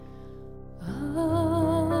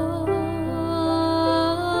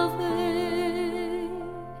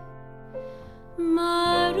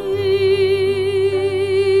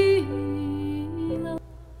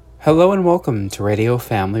Hello and welcome to Radio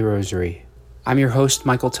Family Rosary. I'm your host,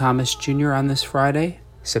 Michael Thomas Jr. on this Friday,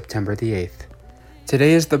 September the 8th.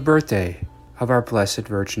 Today is the birthday of our Blessed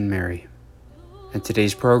Virgin Mary. And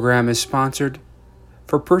today's program is sponsored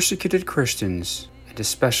for persecuted Christians and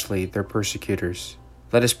especially their persecutors.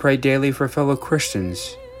 Let us pray daily for fellow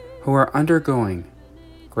Christians who are undergoing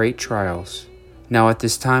great trials. Now at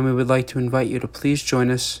this time we would like to invite you to please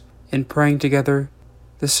join us in praying together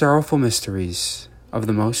the sorrowful mysteries of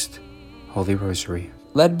the Most Holy Rosary,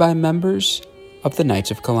 led by members of the Knights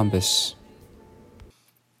of Columbus.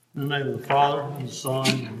 In the name of the Father, and the Son,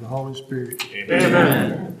 and the Holy Spirit.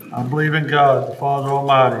 Amen. I believe in God, the Father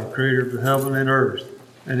Almighty, creator of the heaven and earth,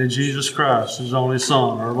 and in Jesus Christ, his only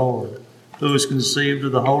Son, our Lord, who was conceived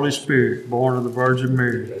of the Holy Spirit, born of the Virgin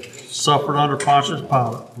Mary, suffered under Pontius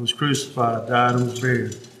Pilate, was crucified, died, and was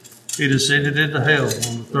buried. He descended into hell. On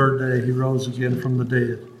the third day he rose again from the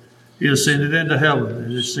dead. He ascended into heaven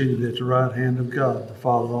and is seated at the right hand of God, the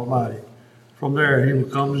Father Almighty. From there he will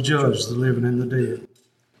come to judge the living and the dead.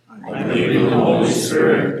 I believe in the Holy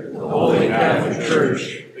Spirit, the Holy Catholic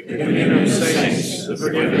Church, the communion of saints, the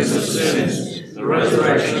forgiveness of sins, the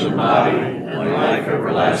resurrection of the body, and life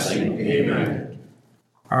everlasting. Amen.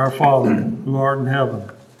 Our Father, who art in heaven,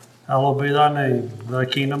 hallowed be thy name. Thy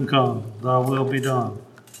kingdom come, thy will be done,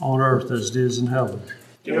 on earth as it is in heaven.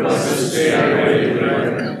 Give us this day our daily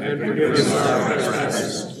bread, and forgive us our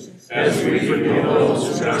trespasses, as we forgive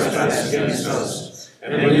those who trespass against us.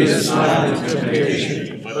 And lead us not into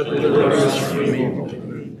temptation, but deliver us from evil.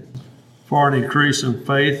 For an increase in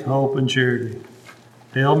faith, hope, and charity.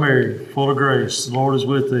 Hail Mary, full of grace, the Lord is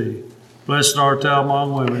with thee. Blessed art thou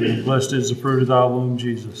among women, and blessed is the fruit of thy womb,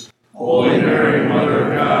 Jesus. Holy Mary, Mother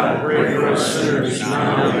of God, pray for us sinners,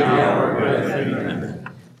 now and at the hour of our death. Amen.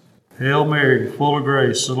 Hail Mary, full of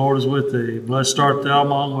grace, the Lord is with thee. Blessed art thou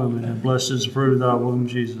among women, and blessed is the fruit of thy womb,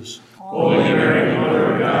 Jesus. Holy Mary,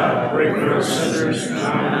 Mother of God, pray for us sinners,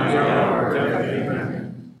 now and at the hour of our death.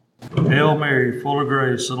 Amen. Hail Mary, full of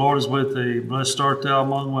grace, the Lord is with thee. Blessed art thou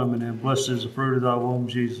among women, and blessed is the fruit of thy womb,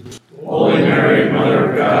 Jesus. Holy Mary, Mother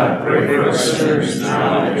of God, pray for us sinners,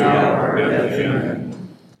 now and at the hour of our death.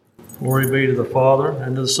 Amen. Glory be to the Father,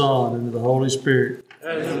 and to the Son, and to the Holy Spirit.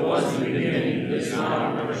 As it was in the beginning, is now,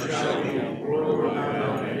 and ever shall be, world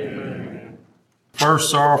without end. Amen. First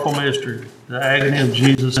sorrowful mystery, the agony of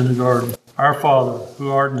Jesus in the garden. Our Father, who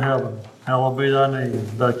art in heaven, hallowed be thy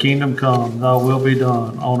name. Thy kingdom come, thy will be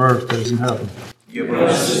done, on earth as in heaven. Give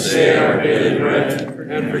us this day our daily bread,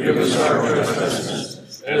 and forgive us our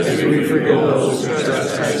trespasses, as we forgive those who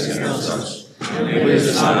trespass against us. And lead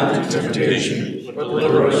us not into temptation, but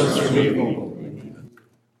deliver us from evil.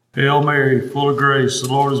 Hail Mary, full of grace,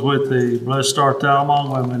 the Lord is with thee. Blessed art thou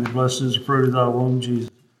among women, and blessed is the fruit of thy womb, Jesus.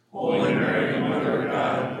 Holy Mary, Mother of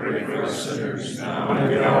God, pray for us sinners, now and at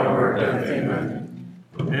the hour of our death. Amen.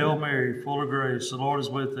 Hail Mary, full of grace, the Lord is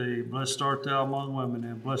with thee. Blessed art thou among women,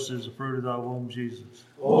 and blessed is the fruit of thy womb, Jesus.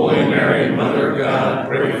 Holy Mary, Mother of God,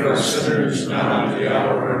 pray for us sinners, now and at the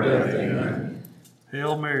hour of our death. Amen.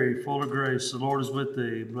 Hail Mary, full of grace, the Lord is with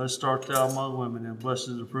thee. Blessed art thou among women, and blessed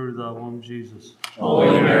is the fruit of thy womb, Jesus.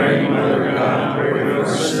 Holy Mary, Mother of God, pray for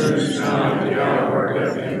us sinners, now and at the hour of our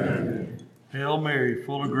death. Amen. Hail Mary,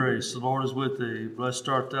 full of grace, the Lord is with thee. Blessed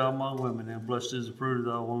art thou among women, and blessed is the fruit of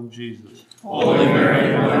thy womb, Jesus. Holy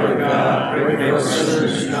Mary, Mother of God, pray for us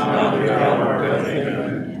sinners, now and at the hour of our death.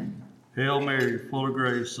 Amen. Hail Mary, full of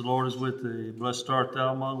grace, the Lord is with thee. Blessed art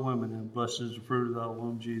thou among women, and blessed is the fruit of thy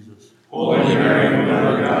womb, Jesus. Holy Mary,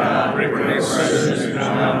 Mother of God, pray for us sinners,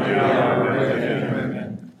 now and at the hour of our death.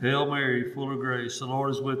 Amen. Hail Mary, full of grace, the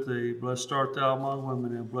Lord is with thee. Blessed art thou among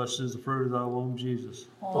women, and blessed is the fruit of thy womb, Jesus.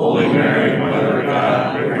 Holy Mary, Mother of God,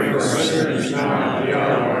 pray for us sinners, now and at the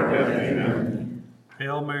hour of our death. Amen.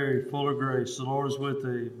 Hail Mary, full of grace, the Lord is with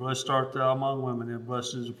thee. Blessed art thou among women, and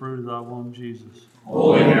blessed is the fruit of thy womb, Jesus.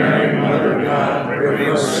 Holy Mary, Mother of God, pray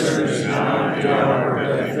for us sinners, now and at the hour of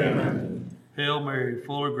our death. Amen. Hail Mary,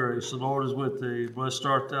 full of grace, the Lord is with thee. Blessed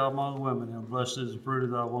art thou among women, and blessed is the fruit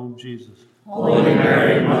of thy womb, Jesus. Holy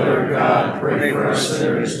Mary, Mother of God, pray for us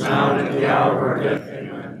sinners, now and at the hour of our death.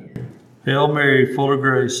 Amen. Hail Mary, full of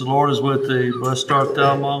grace, the Lord is with thee. Blessed art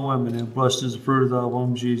thou among women, and blessed is the fruit of thy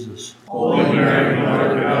womb, Jesus. Holy Mary,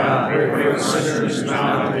 Mother of God, pray for us sinners,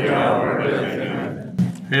 now and at the hour of our death. Amen.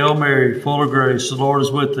 Hail Mary, full of grace, the Lord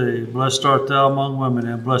is with thee. Blessed art thou among women,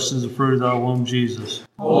 and blessed is the fruit of thy womb, Jesus.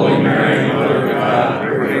 Holy Mary, Mother of God,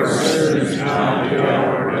 pray for us sinners, now and at the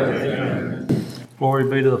hour of our death. Amen. Glory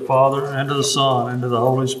be to the Father, and to the Son, and to the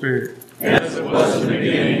Holy Spirit. As it was in the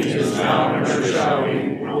beginning, is now, and ever shall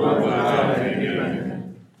be, world without end.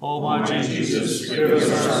 Amen. O my Jesus, forgive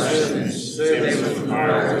us our sins, save us from the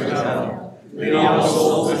fires of hell. Lead all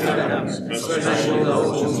souls to heaven, especially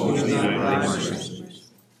those who most need thy mercy.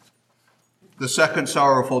 The second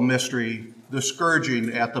sorrowful mystery, the scourging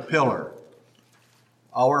at the pillar.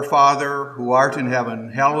 Our Father, who art in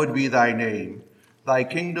heaven, hallowed be thy name. Thy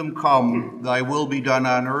kingdom come, thy will be done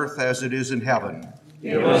on earth as it is in heaven.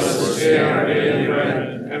 Give us this day our daily bread,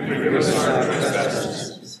 and forgive us our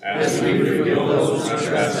trespasses, as we forgive those who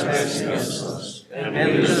trespass against us. And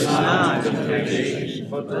lead us not into temptation,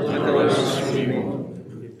 but deliver us from evil.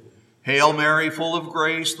 Hail Mary, full of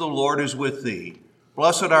grace, the Lord is with thee.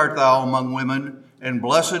 Blessed art thou among women, and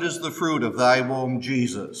blessed is the fruit of thy womb,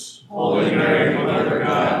 Jesus. Holy Mary, Mother of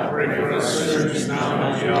God, pray for us sinners now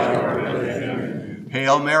and at the hour of our death. Amen.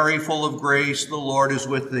 Hail Mary, full of grace, the Lord is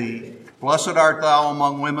with thee. Blessed art thou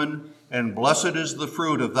among women, and blessed is the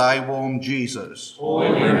fruit of thy womb, Jesus. Holy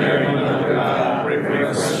Mary, Mother of God, pray for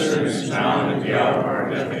us sinners now and at the hour of our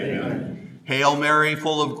death. Amen. Hail Mary,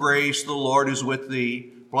 full of grace, the Lord is with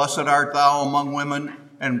thee. Blessed art thou among women,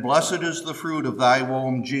 and blessed is the fruit of thy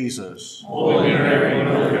womb, Jesus. Holy Mary,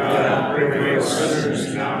 Mother of God, pray for us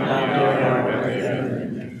sinners now and at the hour of our death.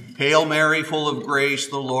 Amen. Hail Mary, full of grace,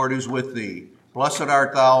 the Lord is with thee. Blessed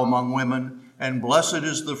art thou among women, and blessed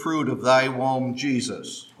is the fruit of thy womb,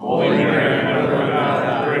 Jesus. Holy Mary, Mother of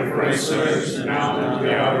God, pray for us sinners now and at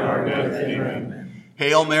the hour of our death. Amen.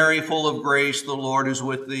 Hail Mary, full of grace, the Lord is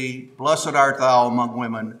with thee. Blessed art thou among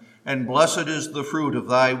women, and blessed is the fruit of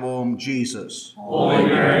thy womb, Jesus. Holy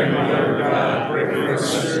Mary, Mother of God, pray for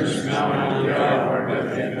us sinners now and at the hour of our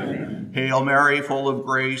death. Amen. Hail Mary, full of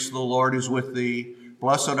grace, the Lord is with thee.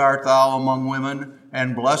 Blessed art thou among women,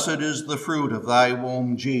 and blessed is the fruit of thy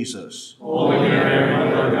womb, Jesus. Holy Mary,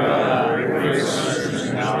 Mother of God, pray for us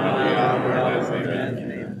sinners now and at the hour of our death.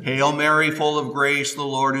 Amen. Hail Mary, full of grace, the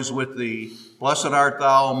Lord is with thee. Blessed art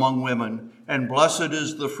thou among women, and blessed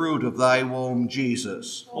is the fruit of thy womb,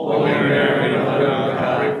 Jesus. Holy Mary, Mother of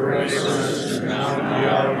God, pray for us sinners now and at the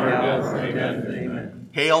hour of our death. Amen.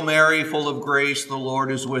 Hail Mary, full of grace, the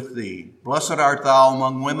Lord is with thee. Blessed art thou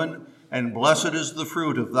among women, and blessed is the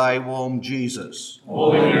fruit of thy womb, Jesus.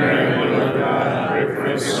 Holy Mary, Mother of God, pray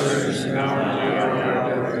for us sinners now and at the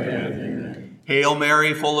hour of our death. Amen. Hail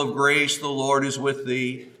Mary, full of grace, the Lord is with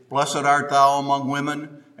thee. Blessed art thou among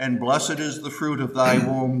women, and blessed is the fruit of thy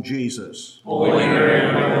womb, Jesus. Holy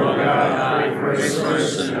Mary, Mother of God, pray for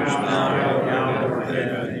us sinners now and at the hour of our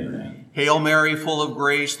death. Amen. Hail Mary, full of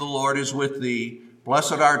grace, the Lord is with thee.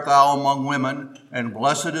 Blessed art thou among women, and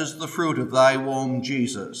blessed is the fruit of thy womb,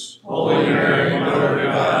 Jesus. Holy Mary, Mother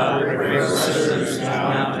of God, pray for us sinners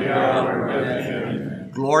now and at the hour of our death.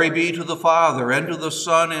 Amen. Glory be to the Father, and to the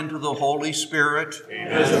Son, and to the Holy Spirit.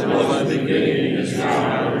 As it was in the beginning, is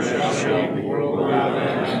now, and ever shall be, world without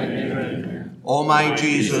end. Amen. O my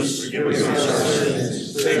Jesus, forgive us our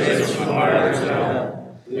sins, save us from the fire of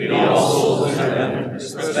hell. Lead all souls to heaven,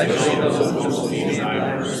 especially those who most need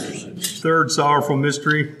thy mercy. Third sorrowful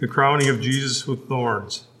mystery, the crowning of Jesus with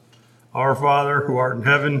thorns. Our Father, who art in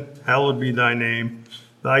heaven, hallowed be thy name.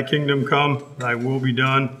 Thy kingdom come, thy will be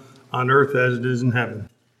done, on earth as it is in heaven.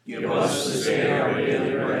 Give us this day our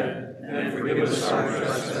daily bread, and forgive us our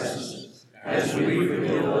trespasses, as we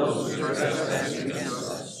forgive those who trespass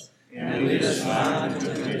against us. And lead us not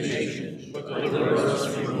into temptation, but deliver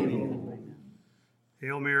us from evil.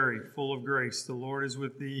 Hail Mary, full of grace, the Lord is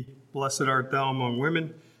with thee. Blessed art thou among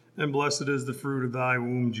women, and blessed is the fruit of thy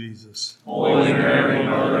womb, Jesus. Holy Mary,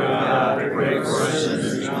 Mother of God, pray for us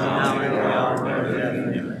sinners now and at the hour of our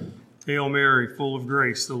death. Amen. Hail Mary, full of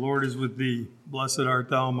grace, the Lord is with thee. Blessed art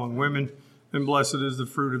thou among women, and blessed is the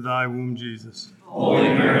fruit of thy womb, Jesus. Holy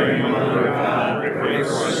Mary, Mother of God, pray for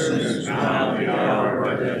us sinners now and at the hour of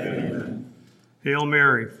our death. Amen. Hail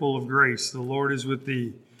Mary, full of grace, the Lord is with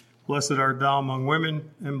thee. Blessed art thou among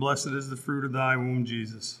women, and blessed is the fruit of thy womb,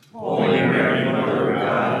 Jesus. Holy Mary, Mother of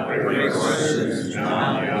God, pray for us sinners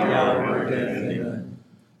now and at the hour of our death. Amen.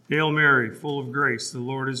 Hail Mary, full of grace, the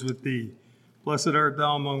Lord is with thee. Blessed art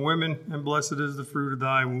thou among women, and blessed is the fruit of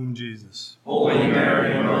thy womb, Jesus. Holy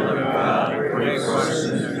Mary, Mother of God, pray for us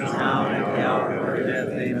sinners now and at the hour of our death.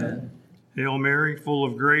 Amen. Hail Mary, full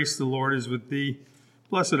of grace, the Lord is with thee.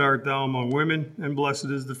 Blessed art thou among women, and blessed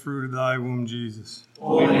is the fruit of thy womb, Jesus.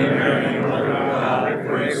 Holy Mary, Mother of God,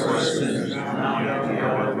 pray for us sinners now and at the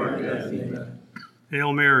hour of our death. Amen.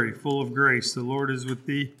 Hail Mary, full of grace, the Lord is with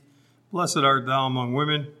thee. Blessed art thou among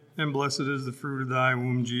women, and blessed is the fruit of thy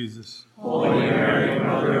womb, Jesus. Holy Mary,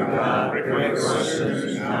 Mother of God, pray for us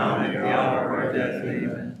sinners now and at the hour of our death.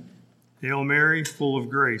 Amen. Hail Mary, full of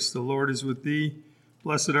grace, the Lord is with thee.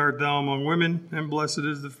 Blessed art thou among women, and blessed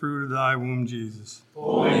is the fruit of thy womb, Jesus.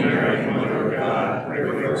 Holy Mary, Mother of God, pray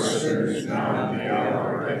for us sinners now and at the hour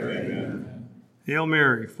of our death. Amen. Hail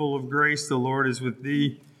Mary, full of grace, the Lord is with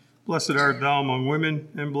thee. Blessed art thou among women,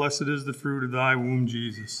 and blessed is the fruit of thy womb,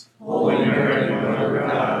 Jesus. Holy Mary, Mother of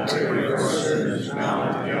God, pray for us sinners now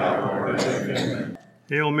and at the hour of our death. Amen.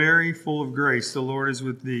 Hail Mary, full of grace, the Lord is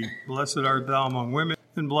with thee. Blessed art thou among women,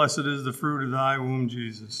 and blessed is the fruit of thy womb,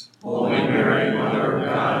 Jesus. Holy Mary, Mother of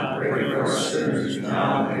God, pray for us sinners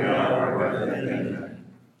now and at the hour of our death. Amen.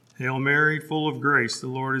 Hail Mary, full of grace, the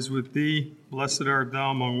Lord is with thee. Blessed art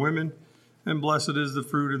thou among women, and blessed is the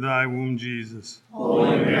fruit of thy womb, Jesus.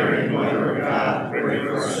 Holy Mary, Mother of God, pray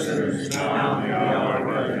for us sinners now and at the hour of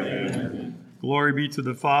our death. Amen. Glory be to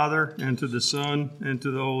the Father, and to the Son, and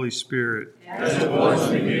to the Holy Spirit. As it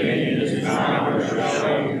was in the beginning, is now, and ever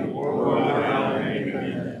shall be, world without end.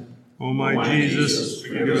 Amen. O my Jesus,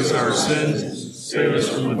 forgive us our sins, save us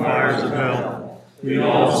from the fires of hell. Lead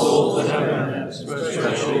all souls to heaven,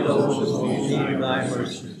 especially those who need thy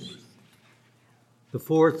mercy. The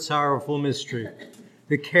fourth sorrowful mystery,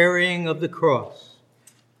 the carrying of the cross.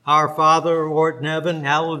 Our Father, who art in heaven,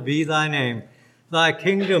 hallowed be thy name. Thy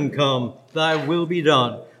kingdom come, thy will be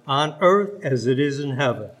done, on earth as it is in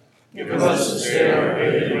heaven. Give us this day our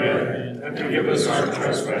daily bread, and forgive us our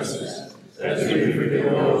trespasses, as we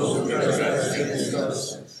forgive those who trespass against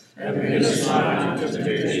us. And lead us not into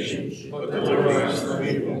temptation, but deliver us from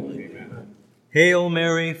evil. Amen. Hail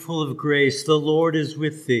Mary, full of grace, the Lord is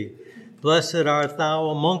with thee. Blessed art thou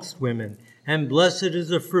amongst women, and blessed is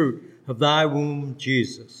the fruit of thy womb,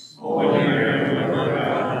 Jesus. Holy Mary, Mother of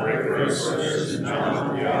God, pray for us sinners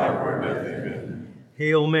now and at the hour of our death. Amen.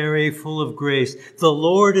 Hail Mary, full of grace, the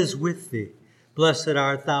Lord is with thee. Blessed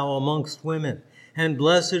art thou amongst women, and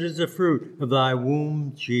blessed is the fruit of thy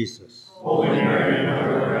womb, Jesus. Holy Mary,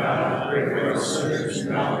 Mother of God, pray for us sinners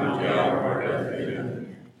now and at the hour of our death.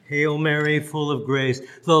 Amen. Hail Mary, full of grace,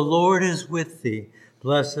 the Lord is with thee.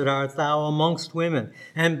 Blessed art thou amongst women,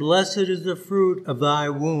 and blessed is the fruit of thy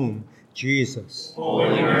womb, Jesus. Holy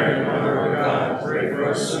Mary, Mother of God, pray for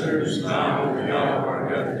us sinners now and at the hour of our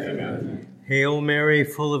death. Amen. Hail Mary,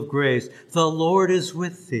 full of grace, the Lord is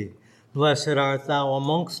with thee. Blessed art thou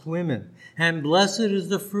amongst women, and blessed is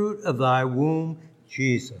the fruit of thy womb,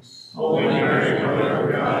 Jesus. Holy Mary, Mother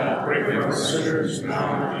of God, pray for us sinners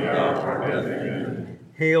now and at the hour of our death. Amen.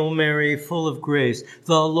 Hail Mary, full of grace,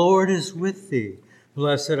 the Lord is with thee.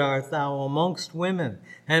 Blessed art thou amongst women,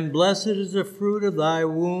 and blessed is the fruit of thy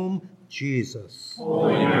womb, Jesus.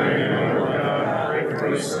 Holy Mary, Mother of God, pray for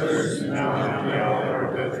us sinners now and at the hour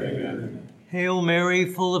of our death. Amen. Hail Mary,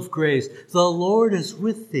 full of grace, the Lord is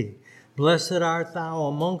with thee. Blessed art thou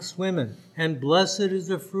amongst women, and blessed is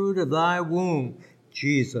the fruit of thy womb,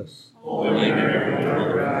 Jesus. Holy Mary, Mother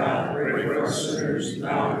of God, pray for us sinners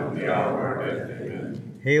now and at the hour of our death.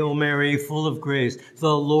 Amen. Hail Mary, full of grace,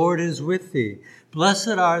 the Lord is with thee. Blessed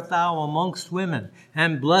art thou amongst women,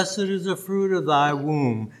 and blessed is the fruit of thy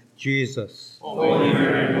womb, Jesus. Holy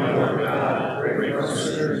Mary, Mother of God, pray for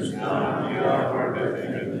us sinners now and at the hour of our death.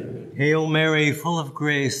 Amen. Hail Mary, full of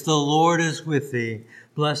grace, the Lord is with thee.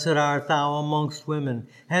 Blessed art thou amongst women,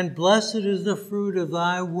 and blessed is the fruit of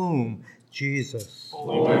thy womb, Jesus.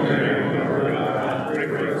 Holy Mary, Mother of God, pray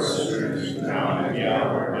for us sinners now and at the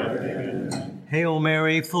hour of our death. Amen. Hail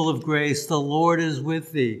Mary, full of grace, the Lord is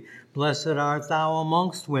with thee. Blessed art thou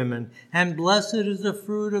amongst women, and blessed is the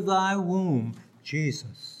fruit of thy womb,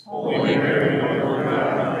 Jesus. Holy Mary, Mother of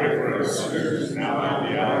God, pray for us sinners now and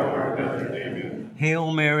at the hour of our death. Amen.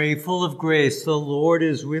 Hail Mary, full of grace, the Lord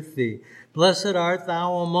is with thee. Blessed art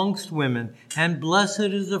thou amongst women, and blessed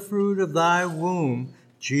is the fruit of thy womb,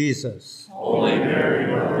 Jesus. Holy Mary,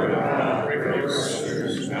 Mother of God, pray for us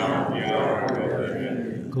sinners now and at the hour of our death.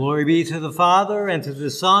 Amen. Glory be to the Father, and to the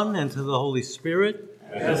Son, and to the Holy Spirit.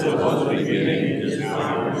 As it was in the beginning, is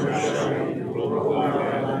now, and ever shall be, world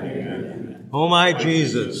without end. Amen. O my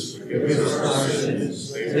Jesus, Forgive us our sins,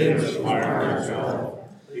 save us from fire and hell.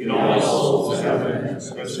 Lead all souls to heaven,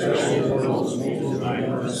 especially those who need thy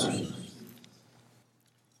mercy.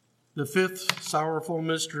 The fifth sorrowful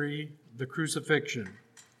mystery, the crucifixion.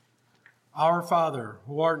 Our Father,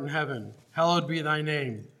 who art in heaven, hallowed be thy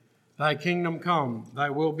name. Thy kingdom come, thy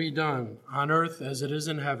will be done, on earth as it is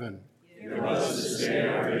in heaven. Give us this day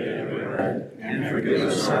our daily bread, and forgive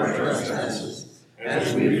us our trespasses,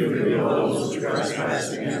 as we forgive those who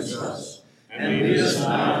trespass against us. And lead us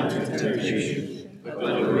not into temptation, but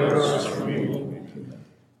deliver us from evil.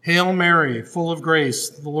 Hail Mary, full of grace,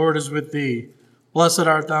 the Lord is with thee. Blessed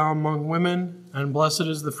art thou among women, and blessed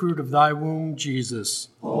is the fruit of thy womb, Jesus.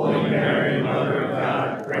 Holy Mary, Mother of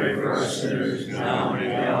God, pray for us sinners now and at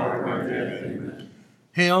the hour of our death. Amen.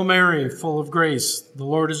 Hail Mary, full of grace, the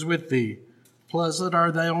Lord is with thee. Blessed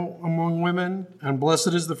art thou among women, and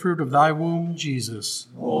blessed is the fruit of thy womb, Jesus.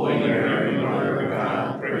 Holy Mary, Mother of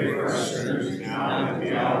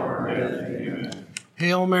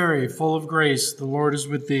Hail Mary, full of grace, the Lord is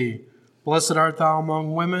with thee. Blessed art thou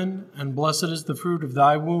among women, and blessed is the fruit of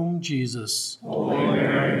thy womb, Jesus. Holy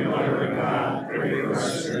Mary, Mother of God, pray for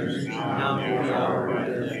us sinners now and at the hour of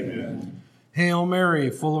our death. Amen. Hail Mary,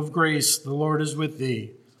 full of grace, the Lord is with thee.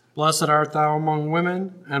 Blessed art thou among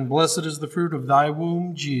women, and blessed is the fruit of thy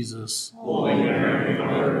womb, Jesus. Holy Mary,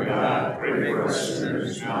 Mother of God, pray for us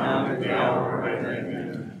sinners now and at the hour of our death.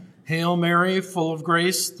 Amen. Hail Mary, full of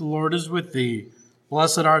grace, the Lord is with thee.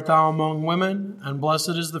 Blessed art thou among women, and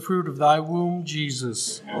blessed is the fruit of thy womb,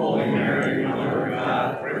 Jesus. Holy Mary, Mother of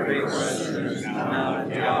God, pray for us sinners now and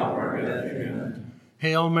at the hour of our death. Amen.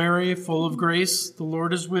 Hail Mary, full of grace, the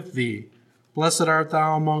Lord is with thee. Blessed art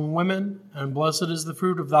thou among women, and blessed is the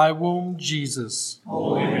fruit of thy womb, Jesus.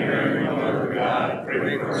 Holy Mary, Mother of God,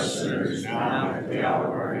 pray for us sinners now and at the hour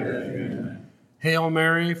of our death. Amen. Hail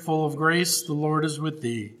Mary, full of grace, the Lord is with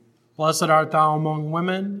thee. Blessed art thou among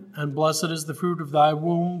women, and blessed is the fruit of thy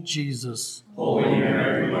womb, Jesus. Holy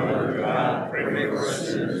Mary, Mother of God, pray for us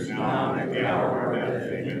sinners now and at the hour of our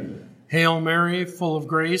death. Amen. Hail Mary, full of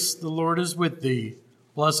grace, the Lord is with thee.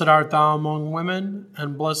 Blessed art thou among women,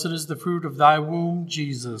 and blessed is the fruit of thy womb,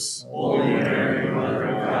 Jesus. Holy Mary, Mother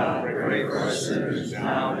of God, pray for us sinners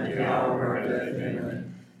now and at the hour of our death.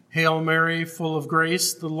 Amen. Hail Mary, full of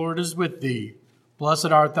grace, the Lord is with thee.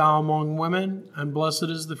 Blessed art thou among women, and blessed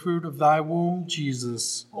is the fruit of thy womb,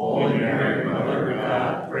 Jesus. Holy Mary, Mother of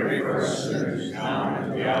God, pray for us sinners now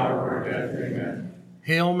and at the hour of our death. Amen.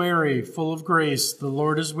 Hail Mary, full of grace, the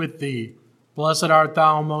Lord is with thee. Blessed art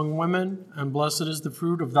thou among women, and blessed is the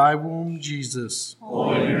fruit of thy womb, Jesus.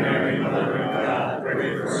 Holy Mary, Mother of God,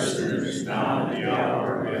 pray for us sinners now and at the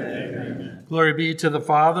hour of our death. Amen. Glory be to the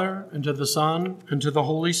Father, and to the Son, and to the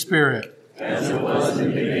Holy Spirit. As it was in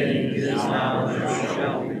the beginning, is now, and ever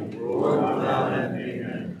shall be, world without end.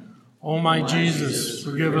 Amen. O my Jesus,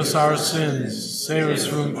 forgive us our sins, save us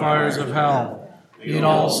from fires of hell, lead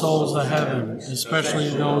all souls to heaven, especially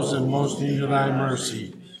those in most need of thy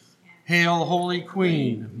mercy. Hail, Holy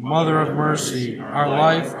Queen, Mother of mercy, our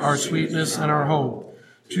life, our sweetness, and our hope.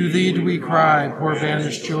 To thee do we cry, poor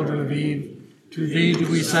banished children of Eve. To thee do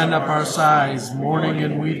we send up our sighs, mourning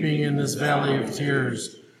and weeping in this valley of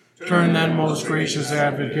tears. Turn then, most gracious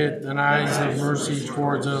advocate, thine eyes of mercy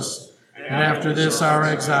towards us, and after this our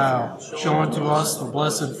exile, show unto us the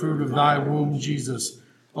blessed fruit of thy womb, Jesus.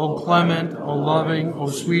 O clement, O loving, O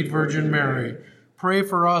sweet Virgin Mary, pray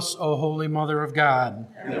for us, O Holy Mother of God.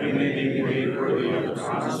 That we may be made worthy of the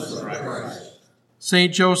promise of Christ.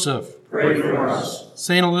 Saint Joseph, Pray for us.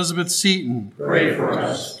 Saint Elizabeth Seton, Pray for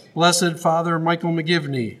us. Blessed Father Michael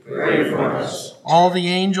McGivney, Pray for us. all the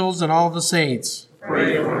angels and all the saints,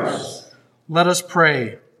 Pray for us. let us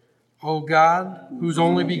pray. O God, whose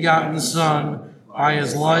only begotten Son, by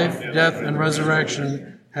his life, death, and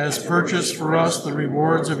resurrection, has purchased for us the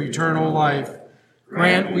rewards of eternal life,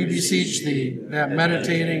 grant, we beseech thee, that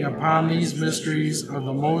meditating upon these mysteries of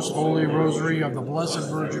the most holy rosary of the Blessed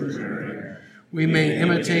Virgin Mary, we may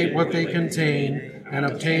imitate what they contain and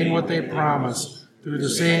obtain what they promise, through the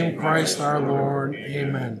same Christ our Lord.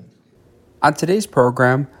 Amen. On today's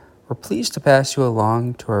program, we're pleased to pass you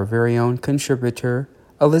along to our very own contributor,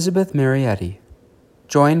 Elizabeth Marietti,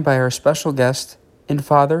 joined by our special guest and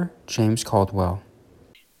Father James Caldwell.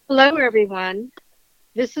 Hello, everyone.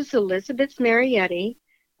 This is Elizabeth Marietti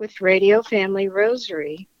with Radio Family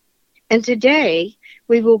Rosary, and today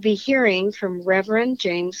we will be hearing from Reverend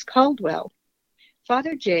James Caldwell.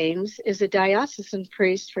 Father James is a diocesan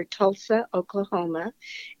priest for Tulsa, Oklahoma,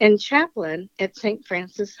 and chaplain at St.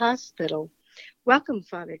 Francis Hospital. Welcome,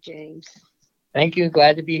 Father James. Thank you.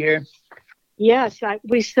 Glad to be here. Yes,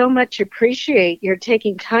 we so much appreciate your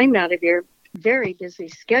taking time out of your very busy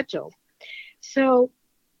schedule. So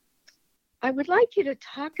I would like you to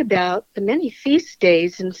talk about the many feast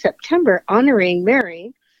days in September honoring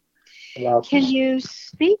Mary. Well, Can you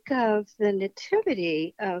speak of the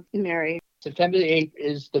Nativity of Mary? September the 8th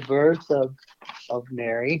is the birth of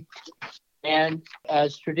Mary. And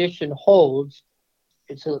as tradition holds,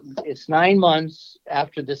 it's 9 months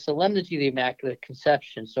after the Solemnity of the Immaculate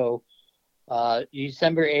Conception. So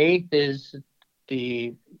December 8th is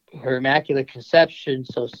her Immaculate Conception.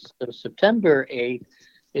 So September 8th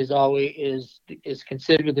is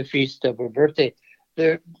considered the feast of her birthday.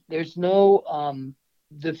 There's no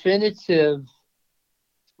definitive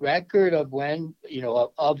record of when,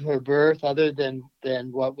 of her birth, other than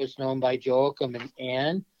what was known by Joachim and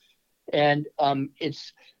Anne. And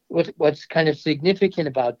it's what's kind of significant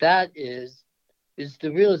about that is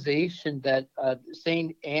the realization that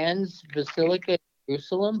St. Anne's Basilica in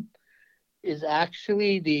Jerusalem is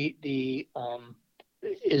actually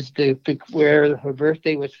where her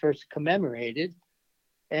birthday was first commemorated.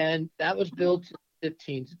 And that was built in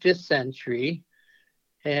the 5th century.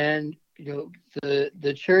 And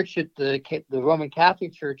the church at the Roman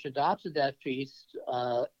Catholic Church adopted that feast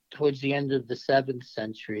towards the end of the 7th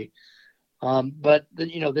century. But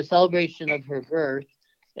the celebration of her birth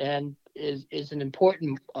and is an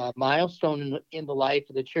important milestone in the life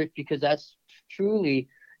of the church, because that's truly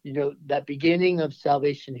that beginning of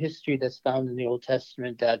salvation history that's found in the Old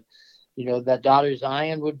Testament, that that daughter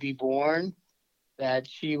Zion would be born, that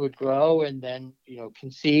she would grow and then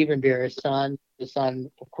conceive and bear a son, the son,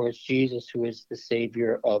 of course, Jesus, who is the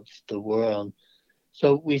Savior of the world.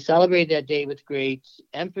 So we celebrate that day with great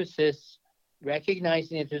emphasis,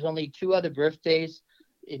 recognizing that there's only 2 other birthdays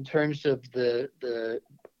in terms of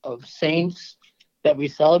of saints that we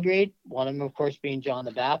celebrate. One of them, of course, being John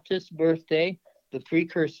the Baptist's birthday, the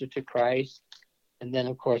precursor to Christ, and then,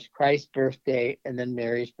 of course, Christ's birthday, and then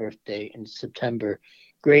Mary's birthday in September.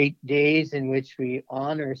 Great days in which we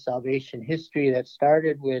honor salvation history that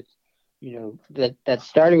started with, that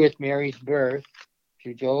started with Mary's birth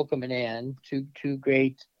through Joachim and Anne, two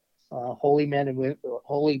great holy men and women,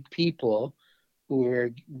 holy people who were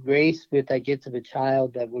graced with that gift of a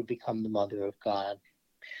child that would become the mother of God.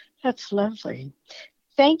 That's lovely.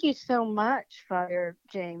 Thank you so much, Father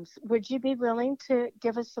James. Would you be willing to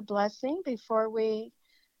give us a blessing before we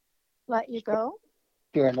let you go?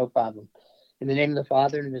 Sure, no problem. In the name of the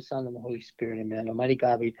Father, and of the Son, and the Holy Spirit, amen. Almighty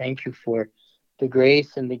God, we thank you for the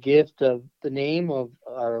grace and the gift of the name of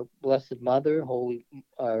our Blessed Mother,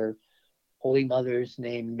 our Holy Mother's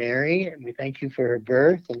name, Mary. And we thank you for her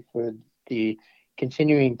birth and for the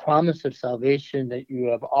continuing promise of salvation that you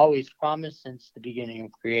have always promised since the beginning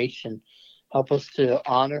of creation. Help us to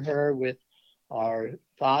honor her with our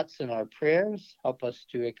thoughts and our prayers. Help us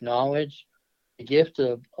to acknowledge the gift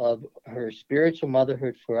of her spiritual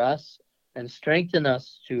motherhood for us, and strengthen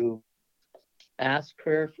us to ask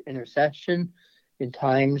her for intercession in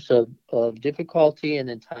times of difficulty and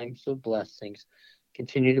in times of blessings.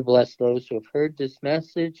 Continue to bless those who have heard this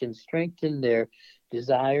message and strengthen their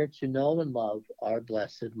desire to know and love our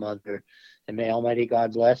Blessed Mother. And may Almighty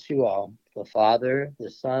God bless you all, the Father, the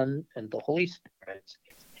Son, and the Holy Spirit.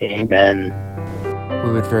 Amen.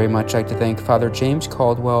 We would very much like to thank Father James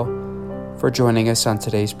Caldwell for joining us on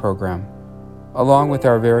today's program, along with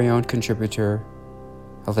our very own contributor,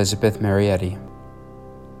 Elizabeth Marietti.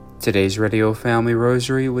 Today's Radio Family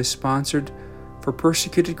Rosary was sponsored for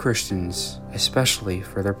persecuted Christians, especially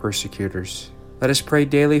for their persecutors. Let us pray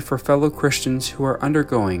daily for fellow Christians who are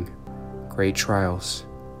undergoing great trials.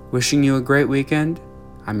 Wishing you a great weekend,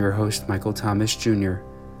 I'm your host, Michael Thomas Jr.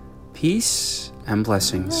 Peace and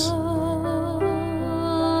blessings.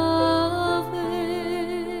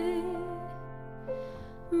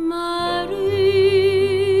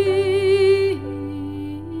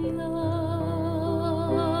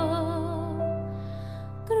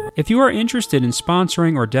 If you are interested in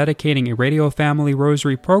sponsoring or dedicating a Radio Family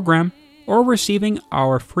Rosary program, or receiving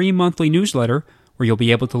our free monthly newsletter, where you'll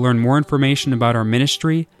be able to learn more information about our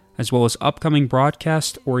ministry, as well as upcoming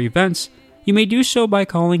broadcasts or events, you may do so by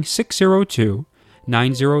calling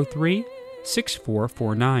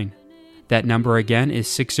 602-903-6449. That number again is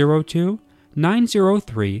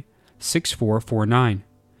 602-903-6449.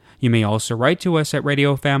 You may also write to us at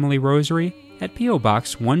Radio Family Rosary at P.O.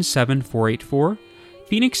 Box 17484,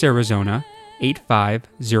 Phoenix, Arizona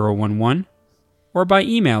 85011, or by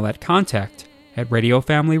email at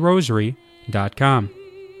contact@radiofamilyrosary.com.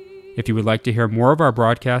 If you would like to hear more of our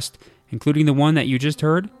broadcast, including the one that you just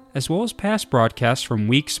heard, as well as past broadcasts from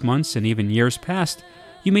weeks, months, and even years past,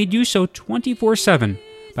 you may do so 24/7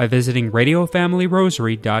 by visiting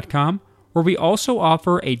radiofamilyrosary.com, where we also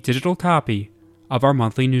offer a digital copy of our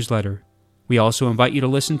monthly newsletter. We also invite you to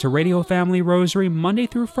listen to Radio Family Rosary Monday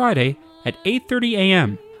through Friday at 8:30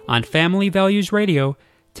 a.m. on Family Values Radio,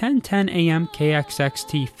 1010 a.m.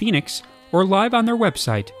 KXXT Phoenix, or live on their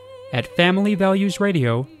website at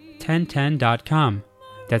familyvaluesradio1010.com.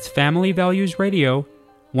 That's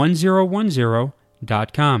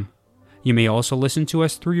familyvaluesradio1010.com. You may also listen to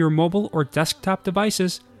us through your mobile or desktop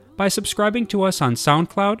devices by subscribing to us on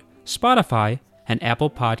SoundCloud, Spotify, and Apple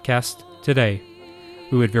Podcasts today.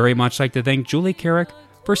 We would very much like to thank Julie Carrick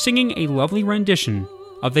for singing a lovely rendition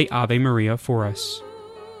of the Ave Maria for us.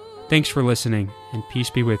 Thanks for listening, and peace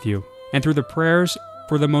be with you. And through the prayers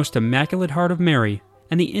for the most Immaculate Heart of Mary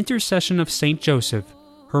and the intercession of Saint Joseph,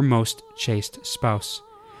 her most chaste spouse,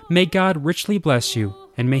 may God richly bless you,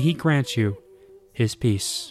 and may He grant you His peace.